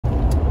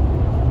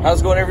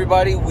How's it going,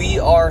 everybody? We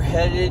are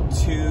headed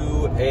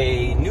to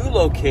a new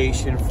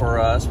location for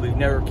us. We've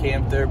never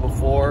camped there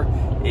before.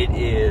 It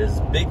is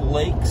Big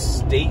Lake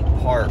State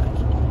Park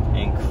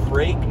in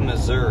Craig,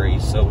 Missouri.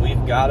 So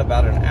we've got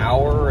about an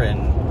hour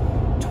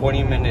and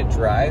 20-minute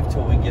drive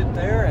till we get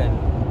there, and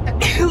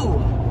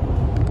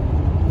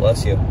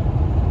bless you.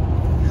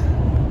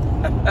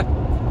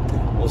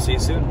 We'll see you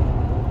soon.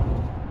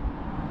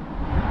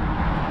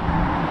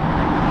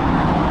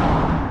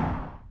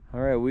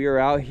 We are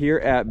out here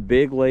at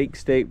Big Lake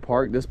State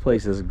Park. This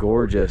place is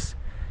gorgeous.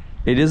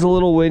 It is a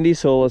little windy,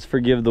 so let's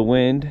forgive the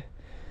wind.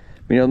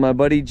 You know, my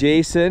buddy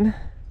Jason,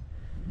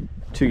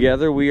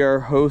 together we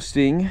are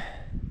hosting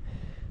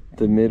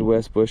the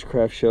Midwest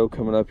Bushcraft Show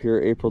coming up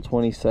here April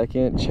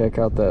 22nd. Check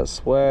out that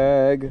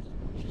swag.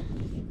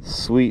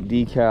 Sweet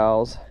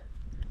decals.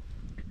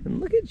 And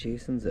look at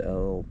Jason's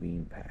L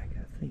bean pack.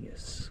 That thing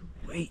is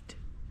sweet.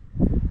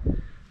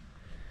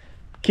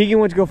 Keegan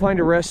went to go find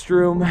a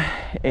restroom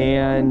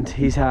and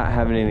he's not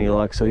having any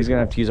luck, so he's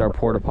gonna have to use our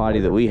porta potty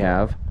that we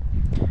have,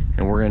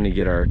 and we're gonna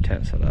get our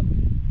tent set up.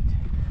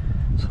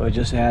 So I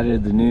just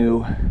added the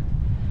new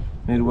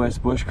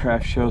Midwest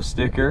Bushcraft Show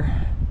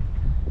sticker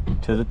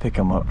to the pick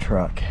 'em up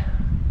truck,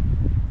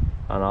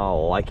 and I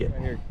like it.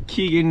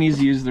 Keegan needs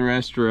to use the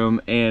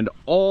restroom, and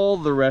all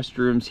the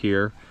restrooms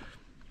here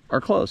are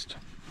closed.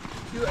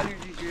 2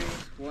 energy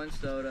drinks, 1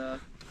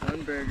 soda,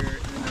 1 burger,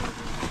 and another drink.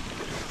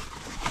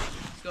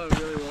 Going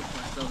really well for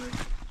my stomach.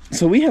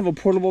 So we have a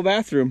portable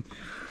bathroom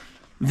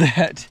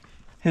that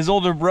his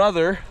older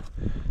brother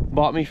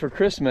bought me for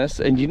Christmas,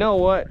 and you know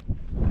what?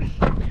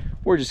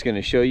 We're just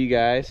gonna show you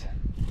guys.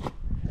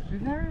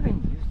 We've never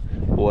even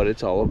used it. What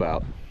it's all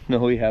about. No,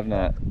 we have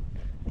not.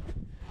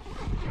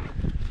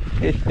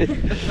 It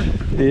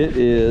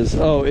is,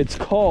 oh, it's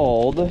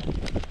called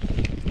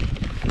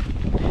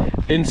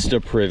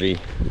Instaprivy.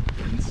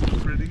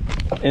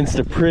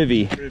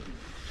 Instaprivy.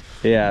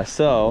 Yeah,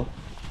 so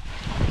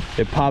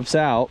it pops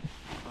out,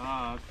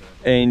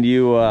 and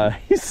you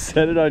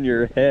set it on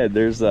your head.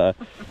 There's a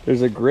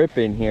grip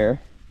in here.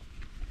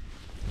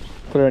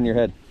 Put it on your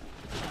head.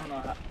 I don't know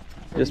how.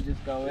 Just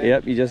go in?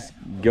 Yep, you just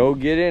go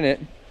get in it,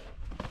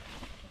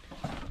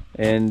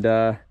 and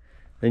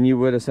then you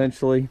would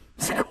essentially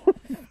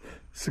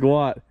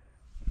squat.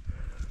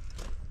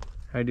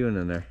 How you doing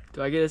in there?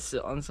 Do I get to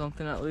sit on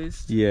something at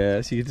least?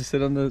 Yes, you get to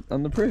sit on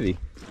the privy,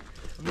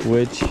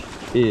 which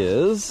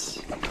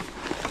is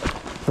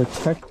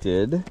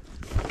protected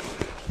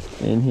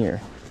in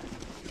here.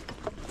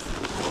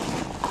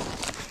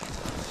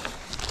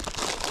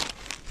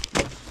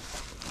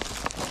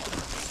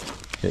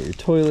 Got your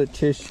toilet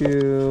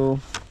tissue.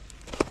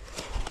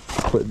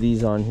 Put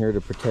these on here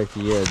to protect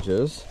the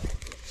edges.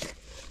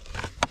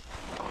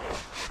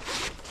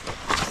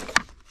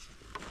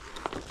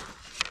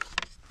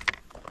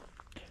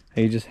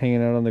 Are you just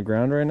hanging out on the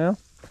ground right now?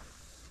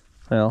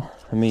 Well,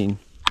 I mean,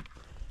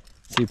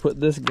 so you put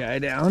this guy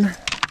down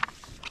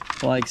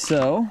like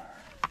so.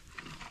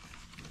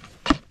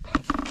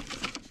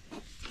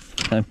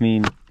 I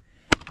mean,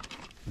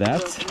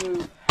 that's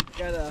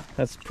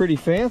pretty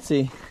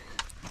fancy.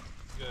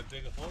 You gotta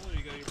dig a hole, or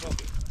you got your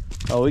bucket?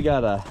 Oh, we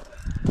got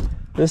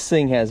this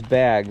thing has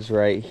bags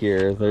right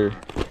here. They're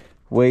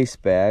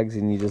waste bags,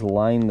 and you just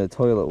line the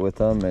toilet with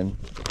them, and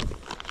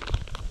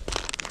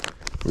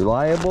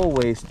reliable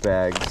waste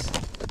bags.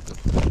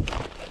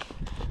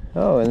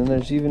 Oh, and then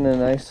there's even a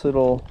nice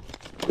little...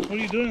 What are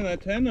you doing in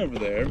that tent over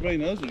there? Everybody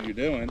knows what you're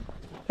doing.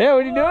 Yeah,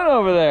 what are you doing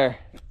over there?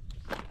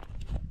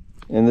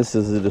 And this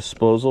is a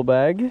disposal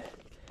bag,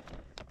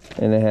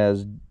 and it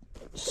has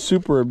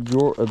super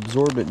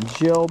absorbent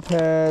gel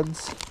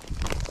pads.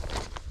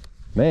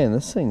 Man,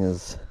 this thing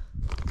is,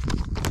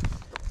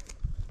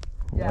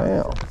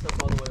 Yeah, wow.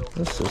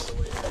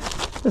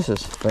 This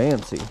is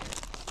fancy.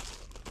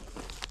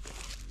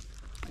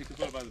 You can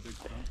put it by the big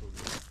stump over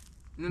there.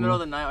 In the middle of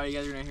the night, all you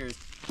guys are gonna hear is.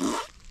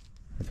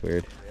 That's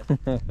weird.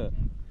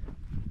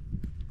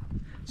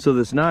 So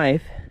this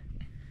knife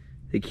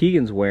that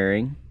Keegan's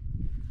wearing,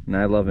 and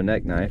I love a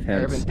neck knife,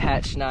 hence Urban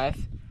Patch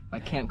Knife by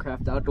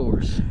Campcraft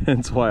Outdoors.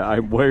 That's why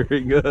I'm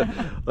wearing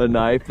a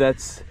knife.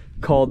 That's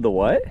called the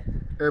what?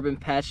 Urban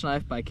Patch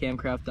Knife by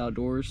Campcraft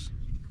Outdoors.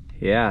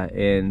 Yeah,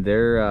 and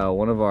they're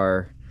one of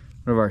our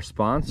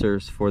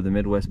sponsors for the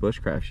Midwest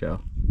Bushcraft Show.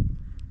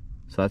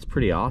 So that's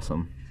pretty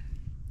awesome.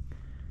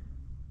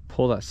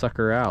 Pull that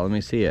sucker out. Let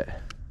me see it.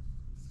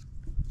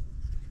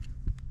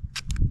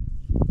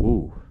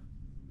 Ooh.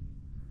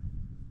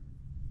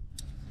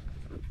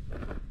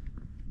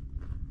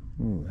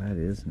 Ooh, that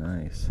is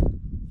nice.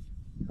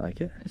 Like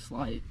it? It's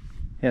light.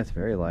 Yeah, it's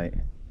very light.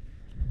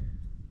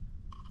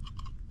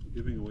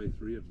 Giving away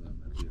 3 of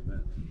them at the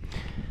event.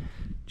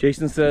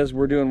 Jason says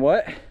we're doing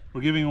what?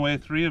 We're giving away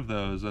 3 of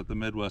those at the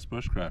Midwest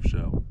Bushcraft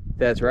Show.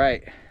 That's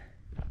right.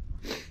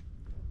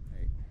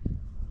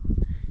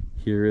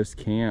 Here is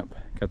camp.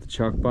 Got the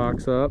chuck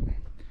box up.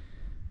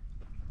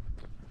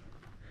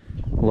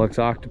 Lux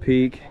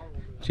Octopeak.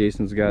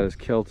 Jason's got his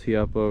Kelty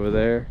up over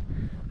there,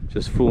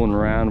 just fooling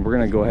around. We're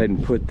gonna go ahead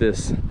and put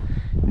this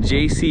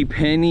JC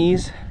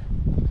Penney's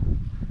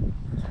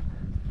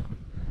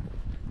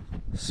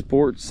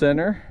Sports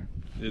Center.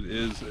 It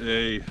is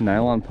a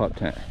Nylon pup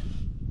tent.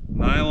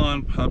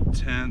 nylon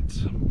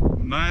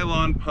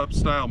pup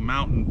style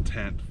mountain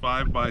tent,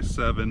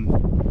 5x7.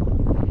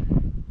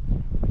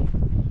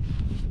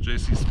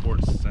 JC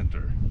Sports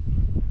Center.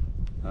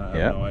 I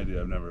have no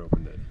idea. I've never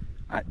opened it.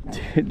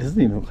 It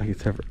doesn't even look like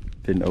it's ever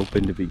been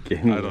open to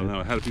begin with. I don't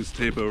know. I had a piece of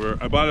tape over.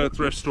 I bought it at a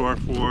thrift store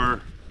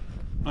for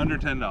under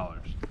 $10.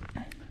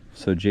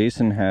 So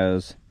Jason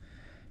has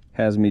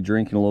me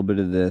drinking a little bit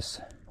of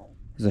this.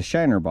 It's a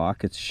Shiner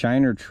Bock. It's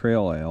Shiner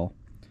Trail Ale,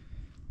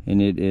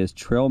 and it is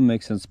trail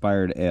mix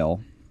inspired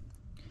ale.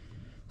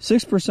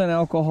 6%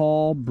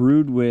 alcohol,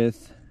 brewed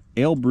with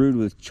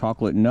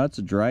chocolate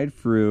nuts, dried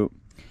fruit,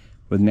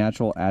 with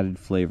natural added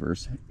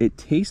flavors. It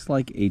tastes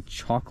like a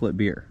chocolate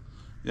beer.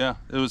 Yeah,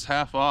 it was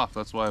half off.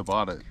 That's why I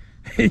bought it.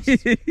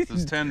 It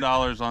was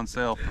 $10 on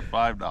sale for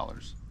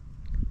 $5.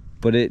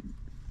 But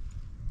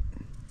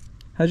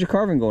how's your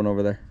carving going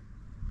over there?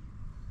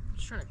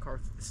 Just trying to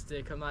carve the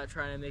stick. I'm not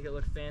trying to make it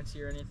look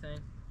fancy or anything.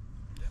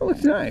 It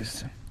looks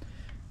nice.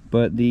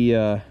 But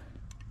this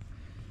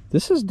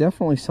is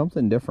definitely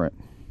something different.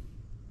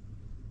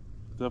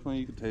 Definitely,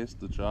 you can taste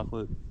the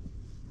chocolate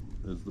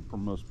is the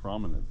most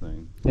prominent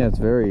thing. Yeah, it's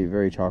very,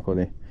 very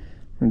chocolatey. I'm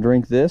gonna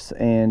drink this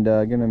and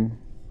gonna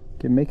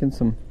get making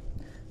some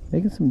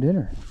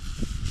dinner.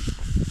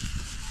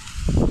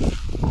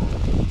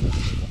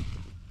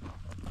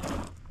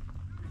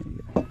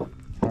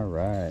 All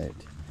right.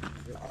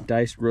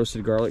 Diced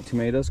roasted garlic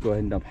tomatoes. Go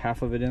ahead and dump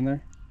half of it in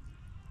there.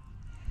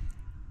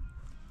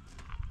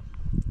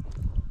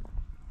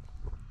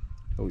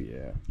 Oh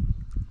yeah.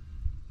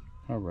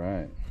 All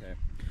right. Okay.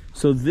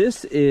 So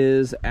this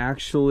is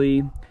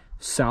actually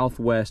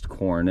Southwest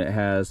corn. It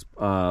has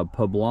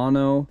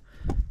poblano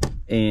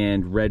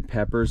and red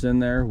peppers in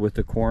there with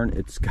the corn.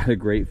 It's got a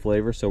great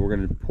flavor, so we're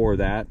going to pour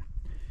that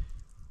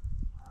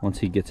once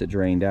he gets it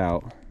drained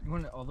out. You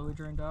want it all the way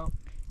drained out?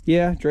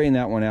 Yeah, drain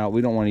that one out.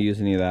 We don't want to use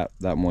any of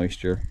that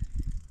moisture.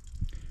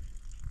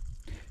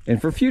 And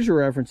for future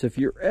reference, if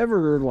you're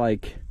ever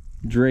like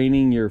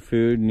draining your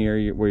food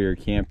near where you're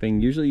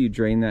camping, usually you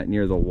drain that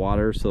near the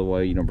water so that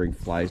way you don't bring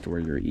flies to where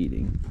you're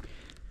eating.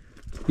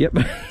 Yep.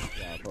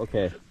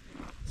 Okay,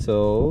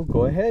 so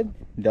go ahead,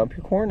 dump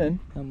your corn in.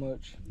 How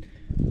much?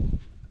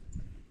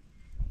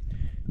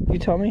 You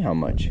tell me how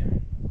much.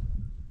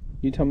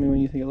 You tell me when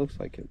you think it looks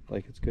like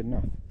it's good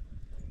enough.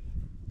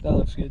 That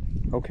looks good.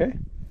 Okay.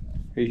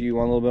 You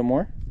want a little bit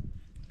more?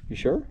 You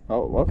sure?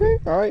 Oh, okay.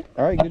 All right,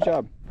 good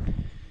job.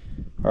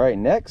 All right,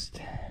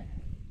 next,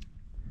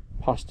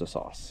 pasta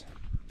sauce.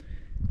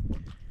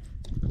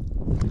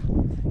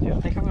 Yeah,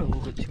 I think I got a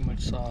little bit too much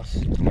sauce.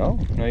 No,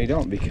 you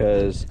don't,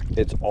 because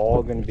it's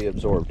all going to be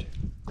absorbed.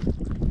 Good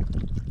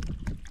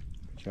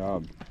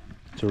job.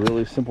 It's a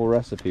really simple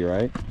recipe,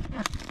 right?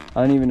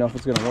 I don't even know if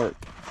it's going to work.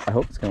 I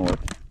hope it's going to work.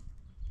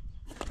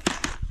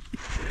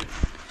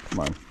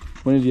 Come on.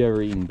 When have you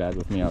ever eaten bad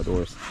with me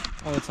outdoors?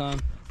 All the time.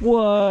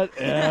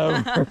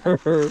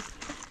 Whatever.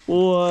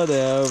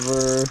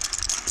 Whatever.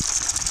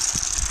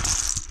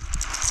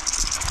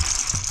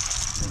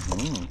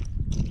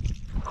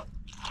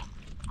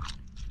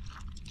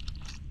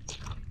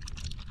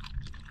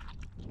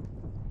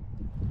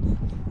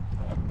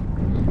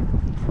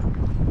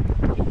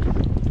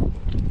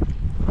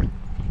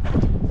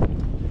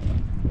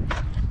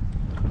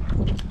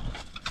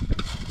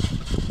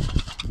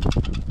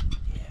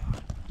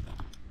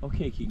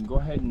 Okay, Keegan, go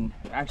ahead and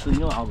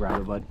actually, I'll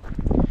grab it, bud.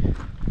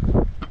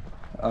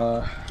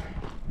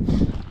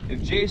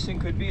 If Jason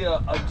could be a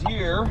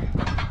deer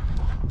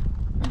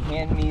and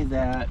hand me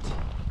that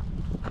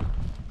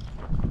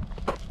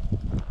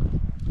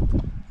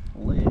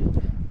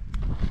lid.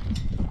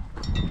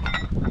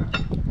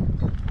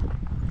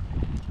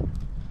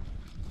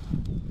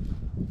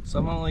 So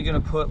I'm only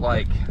gonna put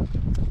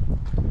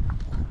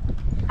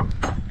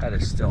that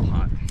is still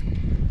hot.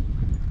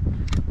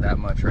 That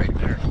much right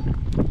there.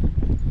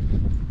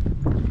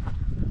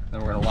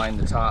 Then we're gonna line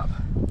the top.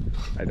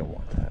 I don't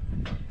want that.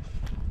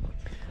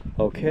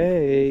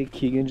 Okay,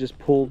 Keegan just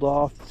pulled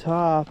off the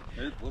top.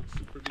 It looks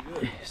pretty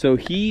good. So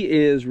he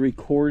is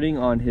recording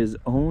on his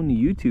own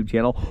YouTube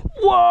channel.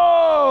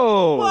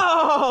 Whoa!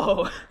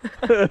 Whoa!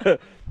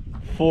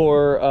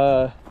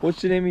 For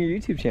what's the name of your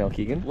YouTube channel,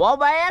 Keegan?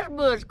 Wabash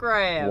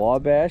Bushcraft.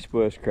 Wabash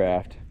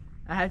Bushcraft.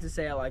 I have to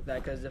say it like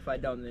that because if I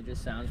don't, it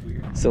just sounds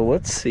weird. So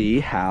let's see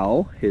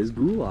how his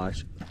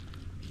goulash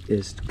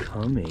is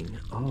coming.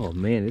 Oh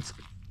man, it's,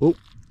 oh,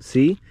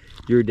 see?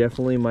 You're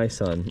definitely my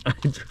son. I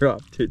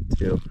dropped it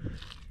too.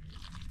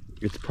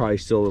 It's probably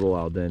still a little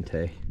al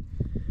dente.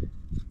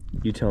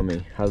 You tell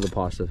me, how does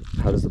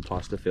the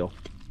pasta feel?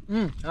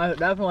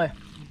 Definitely.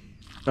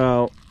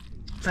 Oh,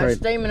 It's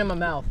steaming in my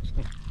mouth.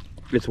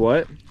 It's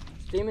what?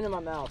 Steaming in my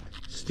mouth.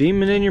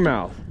 Steaming in your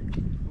mouth.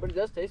 But it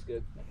does taste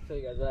good. I can tell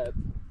you guys that.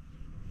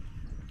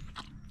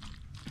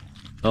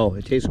 Oh,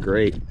 it tastes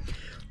great. A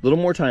little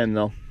more time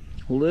though.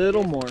 A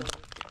little more.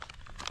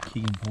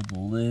 Keegan pulled the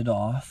lid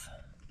off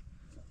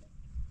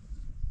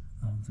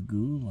of the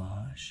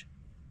goulash.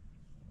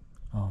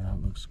 Oh,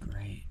 that looks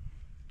great.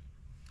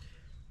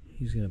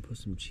 He's gonna put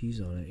some cheese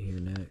on it here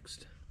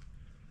next.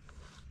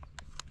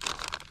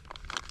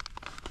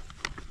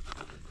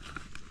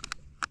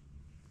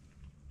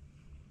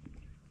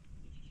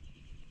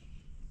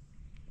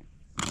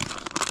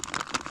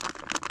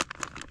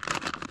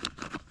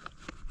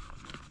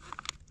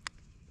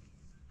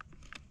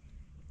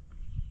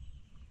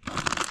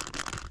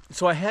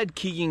 So I had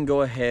Keegan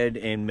go ahead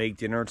and make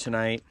dinner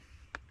tonight.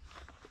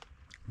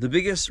 The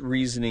biggest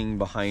reasoning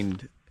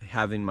behind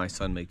having my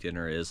son make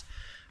dinner is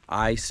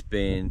I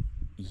spent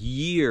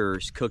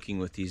years cooking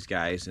with these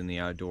guys in the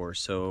outdoors.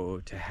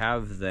 So to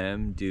have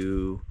them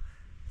do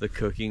the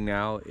cooking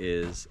now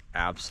is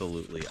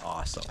absolutely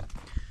awesome.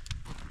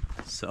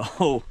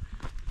 So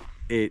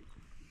yeah,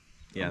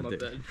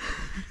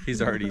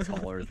 he's already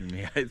taller than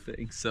me, I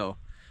think. So,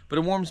 but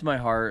it warms my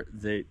heart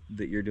that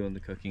you're doing the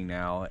cooking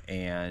now.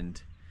 And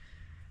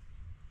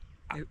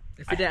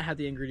if we didn't have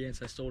the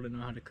ingredients, I still wouldn't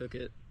know how to cook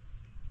it.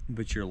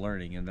 But you're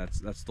learning, and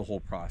that's the whole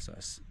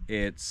process.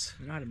 I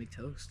know how to make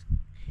toast.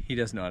 He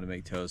does know how to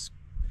make toast.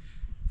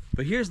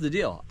 But here's the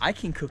deal. I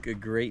can cook a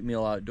great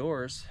meal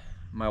outdoors.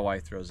 My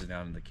wife throws it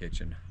down in the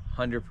kitchen,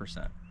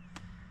 100%.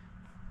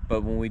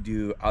 But when we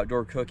do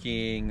outdoor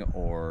cooking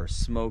or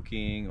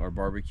smoking or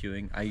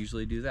barbecuing, I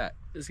usually do that.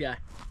 This guy.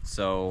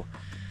 So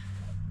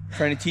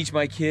trying to teach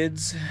my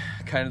kids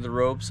kind of the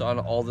ropes on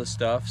all this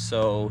stuff.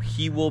 So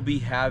he will be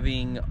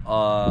having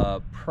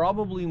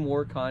probably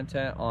more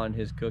content on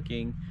his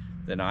cooking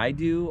than I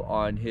do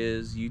on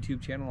his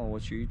YouTube channel.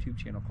 What's your YouTube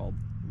channel called?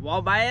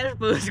 Wabash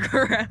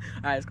Bushcraft.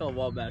 Alright, it's called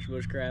Wabash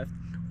Bushcraft.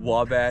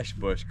 Wabash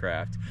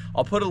Bushcraft.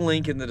 I'll put a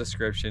link in the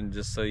description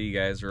just so you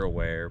guys are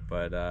aware.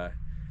 But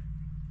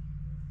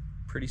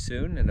pretty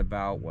soon, in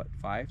about what,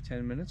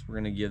 5-10 minutes, we're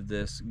gonna give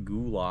this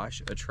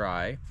goulash a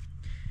try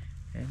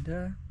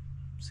and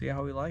see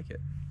how we like it.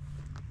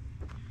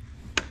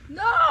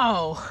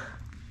 No!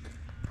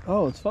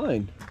 Oh, it's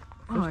fine.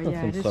 Oh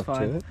yeah, it is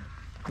fine.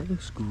 It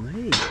looks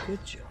great.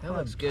 Good job. That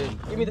looks good.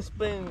 Give me the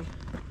spoon.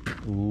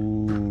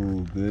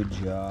 Ooh, good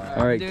job.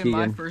 All right, Keegan.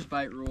 My first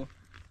bite rule.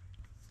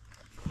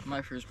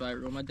 My first bite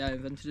rule. My dad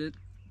invented it.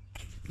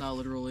 Not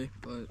literally,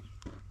 but.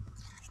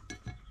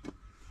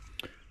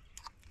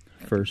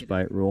 First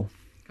bite rule.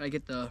 Gotta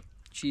get the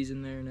cheese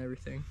in there and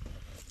everything.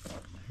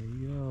 There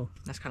you go.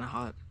 That's kind of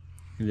hot.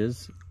 It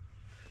is.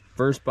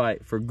 First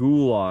bite for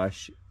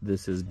goulash.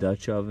 This is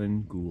Dutch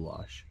oven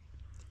goulash.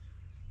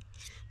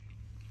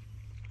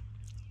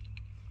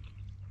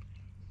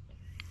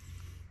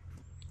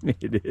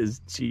 It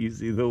is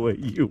cheesy the way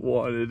you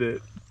wanted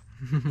it.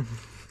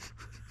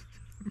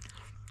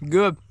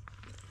 Good.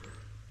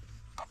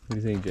 What do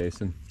you think,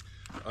 Jason?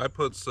 I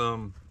put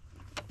some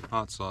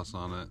hot sauce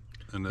on it,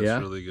 and it's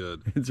really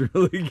good. It's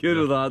really good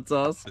with hot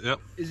sauce?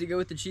 Yep. Is it good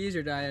with the cheese,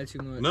 or did I add too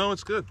much? No,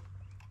 it's good.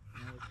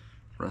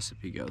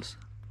 Recipe goes.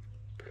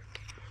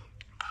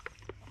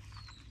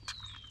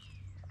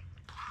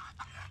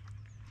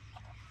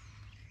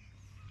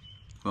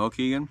 Well,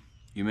 Keegan,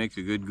 you make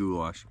a good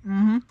goulash.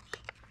 Mm-hmm.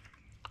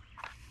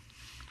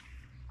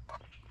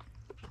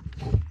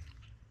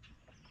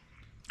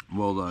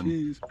 Well done.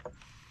 Jeez.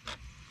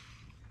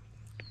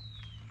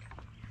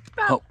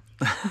 Oh,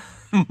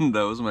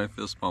 that was my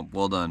fist pump.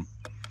 Well done.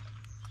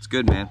 It's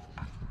good, man.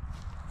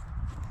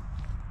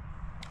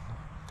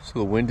 So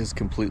the wind has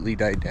completely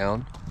died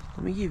down.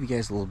 Let me give you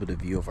guys a little bit of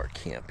view of our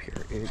camp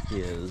here. It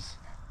is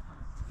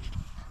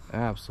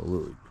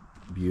absolutely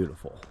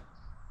beautiful.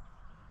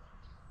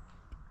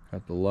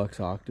 Got the Lux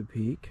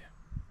Octopeak,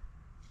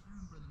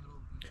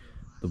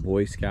 the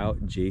Boy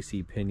Scout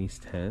J.C. Penney's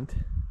tent,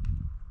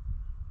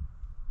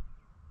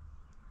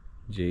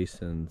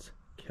 Jason's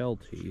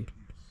Kelty.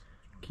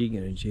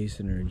 Keegan and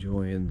Jason are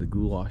enjoying the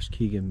goulash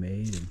Keegan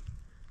made, and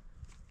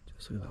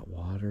just look at that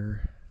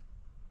water.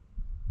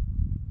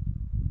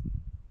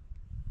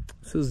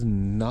 This is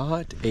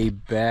not a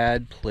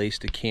bad place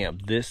to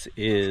camp. This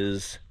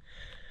is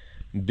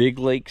Big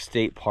Lake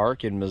State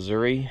Park in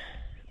Missouri.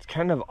 It's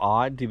kind of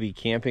odd to be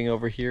camping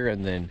over here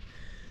and then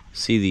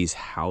see these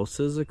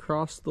houses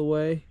across the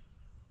way.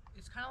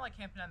 It's kind of like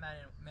camping at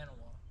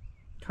Manawa.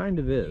 Kind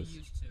of is.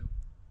 Used to.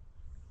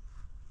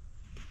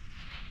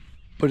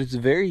 But it's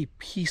very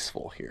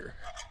peaceful here.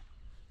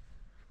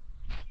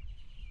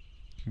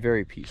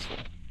 Very peaceful.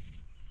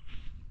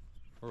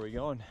 Where are we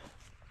going?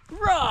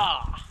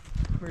 Rah!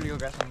 We're gonna go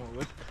grab some more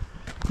wood.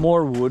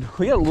 More wood.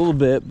 We got a little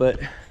bit, but...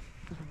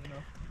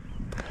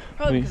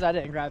 Probably because I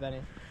didn't grab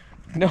any.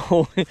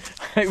 No,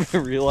 I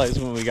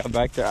realized when we got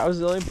back there, I was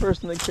the only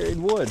person that carried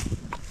wood.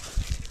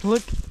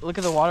 Look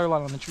at the water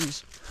line on the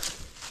trees.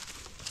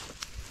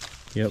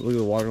 Yep, look at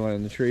the water line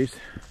on the trees.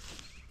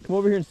 Come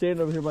over here and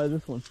stand over here by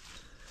this one.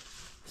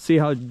 See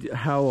how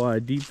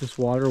deep this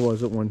water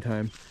was at one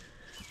time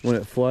when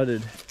it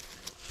flooded.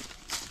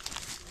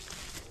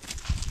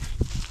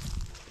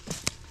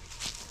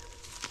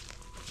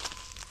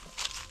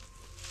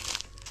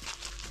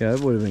 Yeah, that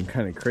would have been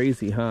kind of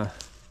crazy, huh?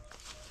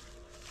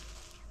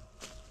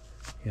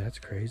 Yeah, that's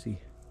crazy.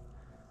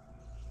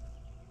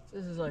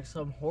 This is like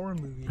some horror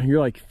movie. And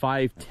you're like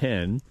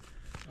 5'10".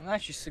 I'm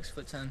actually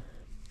 6'10".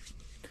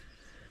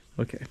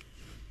 Okay.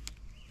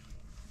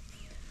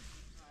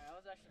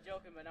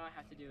 joking, but now I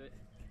have to do it.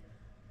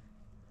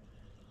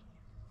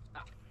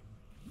 Ah.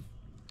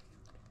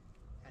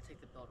 I take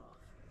the belt off.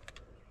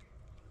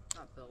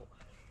 Not belt.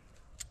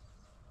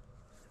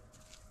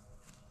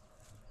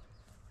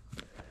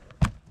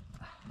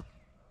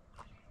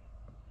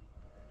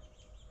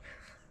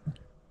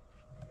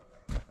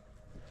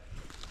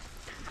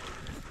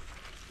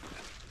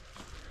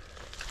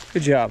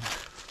 Good job.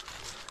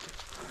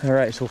 All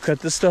right, so we'll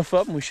cut this stuff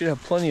up and we should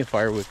have plenty of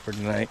firewood for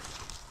tonight.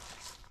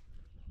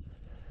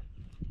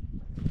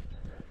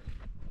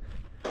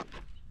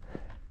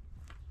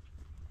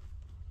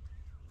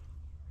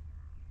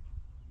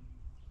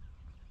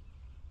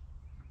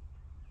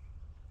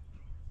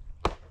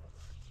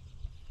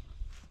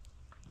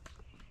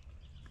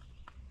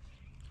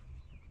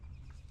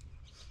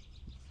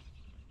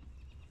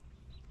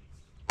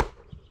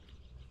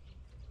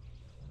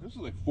 This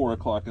was like 4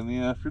 o'clock in the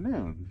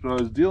afternoon, so I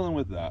was dealing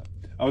with that.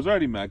 I was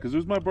already mad because it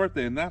was my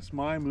birthday, and that's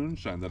my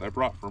moonshine that I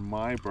brought for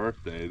my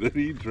birthday that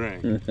he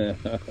drank.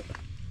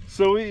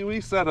 So we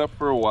sat up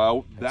for a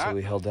while. So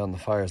we held down the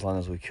fire as long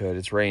as we could.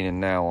 It's raining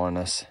now on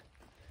us,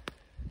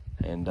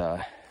 and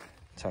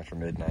it's after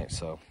midnight,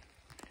 so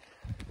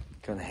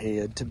gonna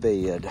head to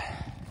bed.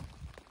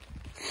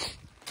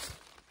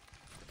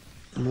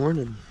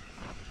 Morning.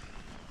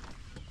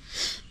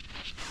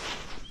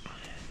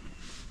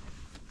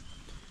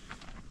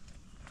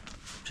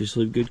 Did you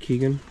sleep good,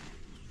 Keegan?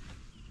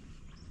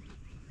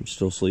 I'm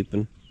still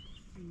sleeping.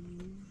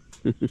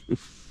 In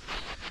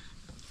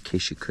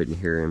case you couldn't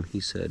hear him, he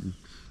said,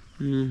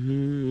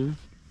 I'm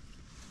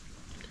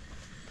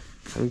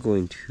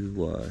going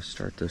to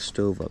start the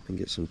stove up and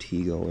get some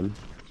tea going.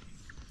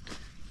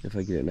 If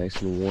I get it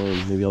nice and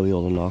warm, maybe I'll be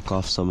able to knock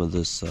off some of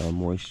this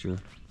moisture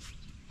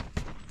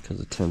because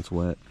the tent's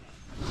wet.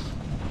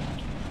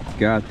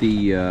 Got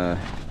the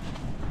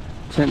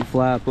tent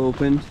flap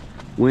opened.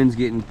 Wind's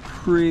getting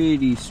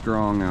pretty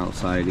strong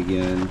outside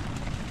again.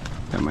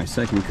 Got my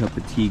second cup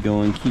of tea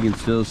going.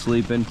 Keegan's still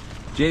sleeping.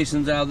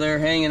 Jason's out there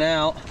hanging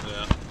out.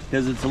 Yeah.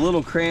 Because it's a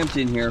little cramped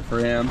in here for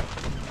him.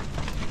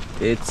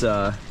 It's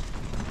not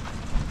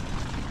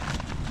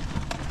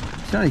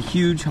a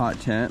huge hot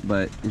tent,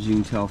 but as you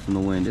can tell from the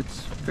wind, it's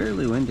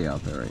fairly windy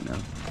out there right now.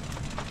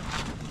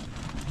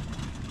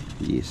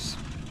 Yes.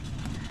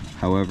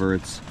 However,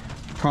 it's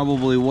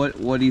probably,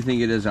 what do you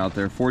think it is out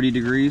there? 40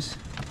 degrees?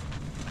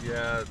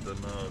 Yeah, at the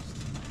most.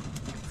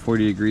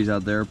 40 degrees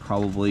out there,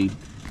 probably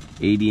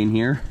 80 in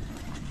here.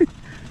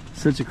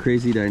 Such a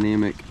crazy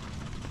dynamic.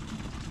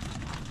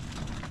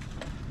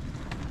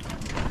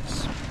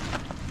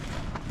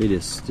 It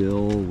is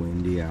still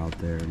windy out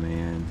there,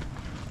 man.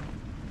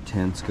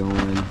 Tent's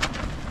going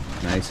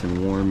nice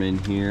and warm in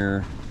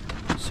here.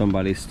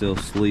 Somebody's still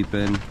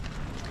sleeping,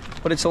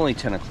 but it's only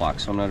 10 o'clock,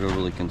 so I'm not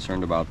overly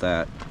concerned about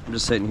that. I'm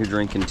just sitting here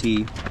drinking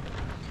tea.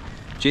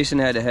 Jason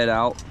had to head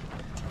out.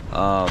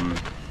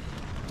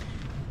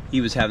 He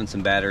was having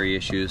some battery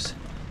issues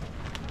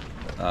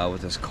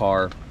with his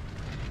car.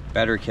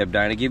 Battery kept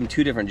dying. I gave him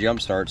 2 different jump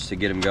starts to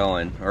get him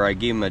going, or I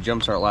gave him a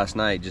jump start last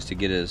night just to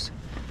get his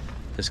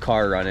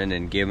car running,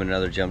 and gave him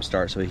another jump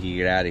start so he could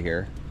get out of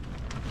here.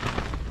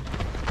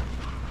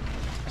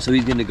 So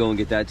he's gonna go and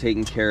get that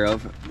taken care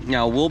of.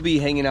 Now we'll be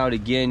hanging out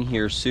again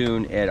here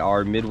soon at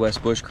our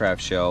Midwest Bushcraft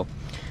Show,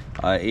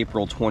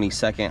 April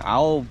 22nd.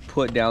 I'll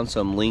put down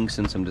some links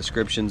and some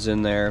descriptions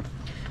in there.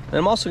 And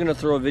I'm also gonna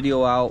throw a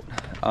video out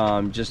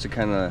just to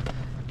kind of,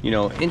 you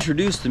know,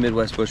 introduce the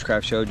Midwest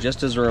Bushcraft Show,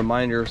 just as a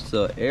reminder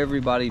so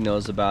everybody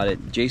knows about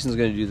it. Jason's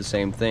gonna do the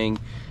same thing,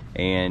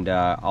 and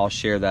I'll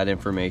share that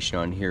information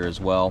on here as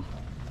well.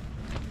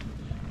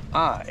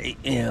 I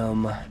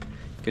am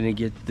gonna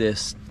get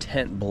this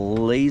tent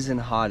blazing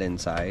hot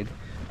inside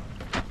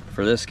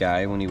for this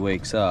guy when he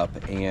wakes up,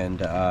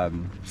 and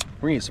we're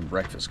gonna get some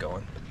breakfast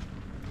going.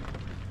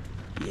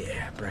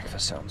 Yeah,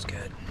 breakfast sounds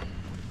good.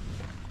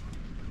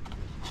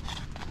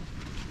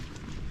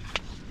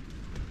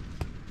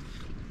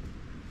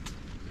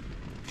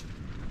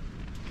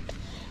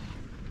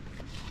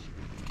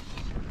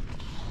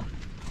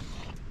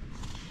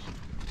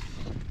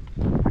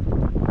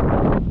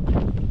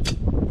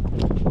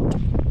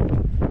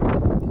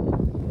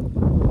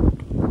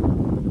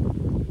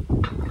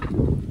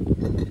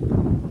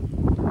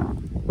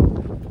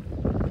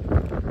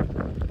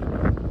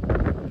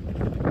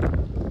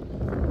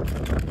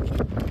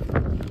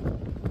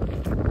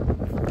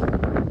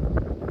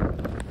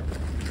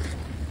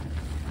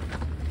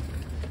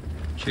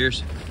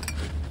 Cheers.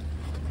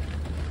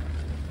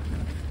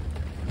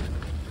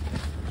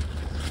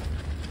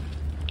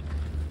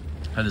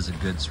 That is a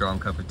good strong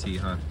cup of tea,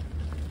 huh?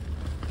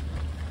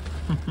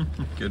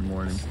 Good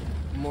morning.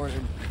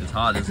 Morning. It's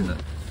hot, isn't it?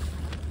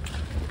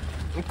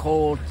 I'm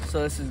cold,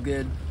 so this is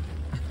good.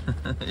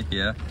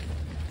 Yeah.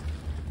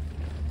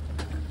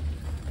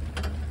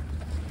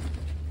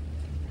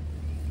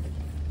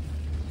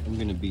 I'm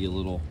gonna do it a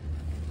little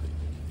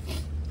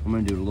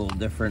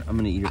different. I'm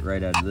gonna eat it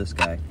right out of this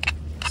guy.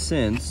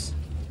 Since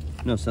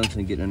no sense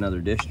in getting another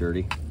dish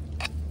dirty.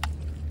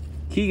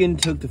 Keegan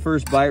took the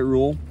first bite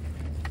rule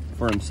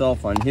for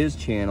himself on his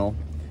channel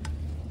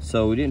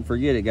So we didn't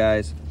forget it,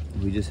 guys.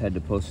 We just had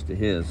to post it to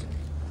his. Here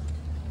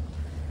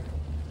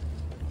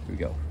we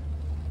go.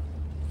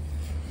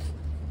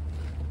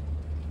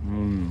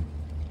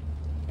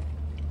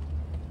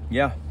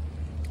 Yeah,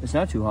 it's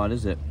not too hot,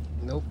 is it?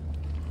 Nope.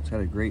 It's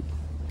got a great,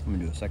 I'm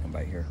gonna do a second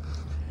bite here.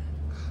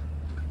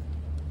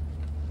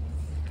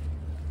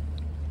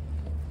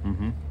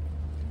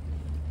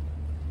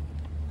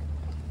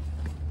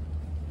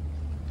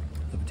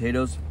 The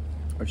potatoes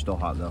are still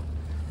hot though.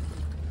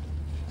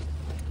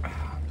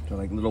 They're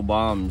like little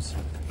bombs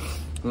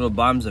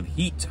of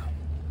heat.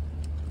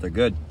 They're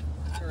good.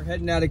 We're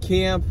heading out of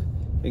camp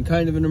in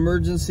kind of an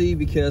emergency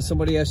because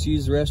somebody has to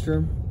use the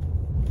restroom.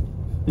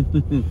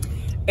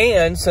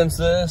 And since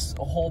this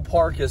whole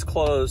park is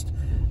closed,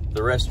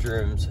 the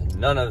restrooms,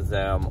 none of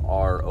them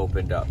are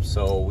opened up.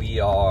 So we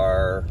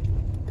are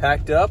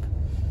packed up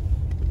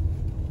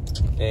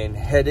and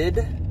headed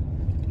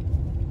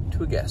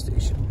to a gas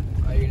station.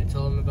 Are you gonna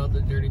tell them about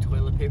the dirty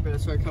toilet paper that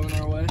started coming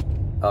our way?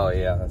 Oh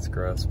yeah, that's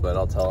gross, but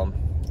I'll tell them.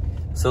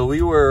 So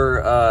we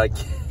were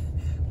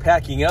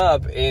packing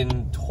up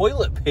and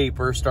toilet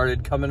paper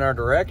started coming our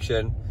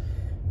direction,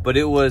 but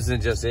it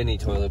wasn't just any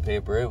toilet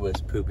paper, it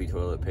was poopy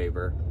toilet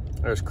paper.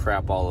 There's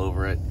crap all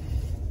over it.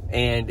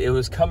 And it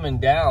was coming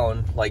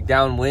down, like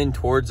downwind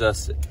towards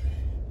us,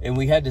 and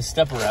we had to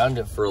step around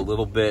it for a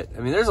little bit.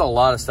 I mean, there's a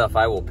lot of stuff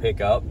I will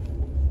pick up,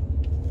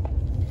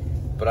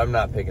 but I'm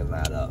not picking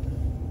that up.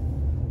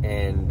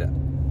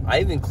 And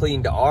I even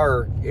cleaned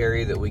our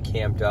area that we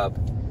camped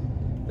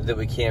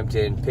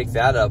in, picked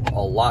that up a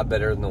lot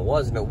better than it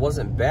was, and it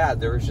wasn't bad.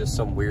 There was just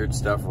some weird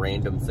stuff,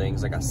 random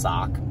things like a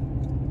sock.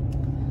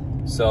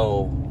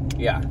 So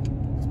yeah,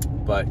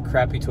 but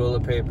crappy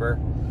toilet paper.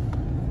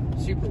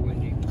 Super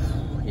windy.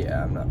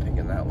 Yeah, I'm not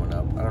picking that one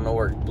up. I don't know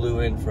where it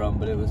blew in from,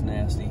 but it was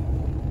nasty.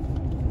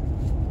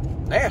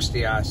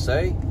 Nasty, I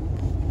say.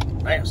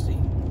 Nasty.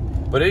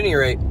 But at any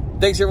rate,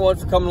 thanks everyone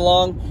for coming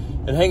along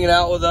and hanging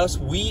out with us.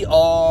 We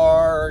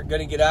are going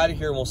to get out of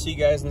here, and we'll see you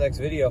guys in the next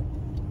video.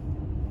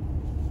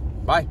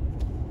 Bye.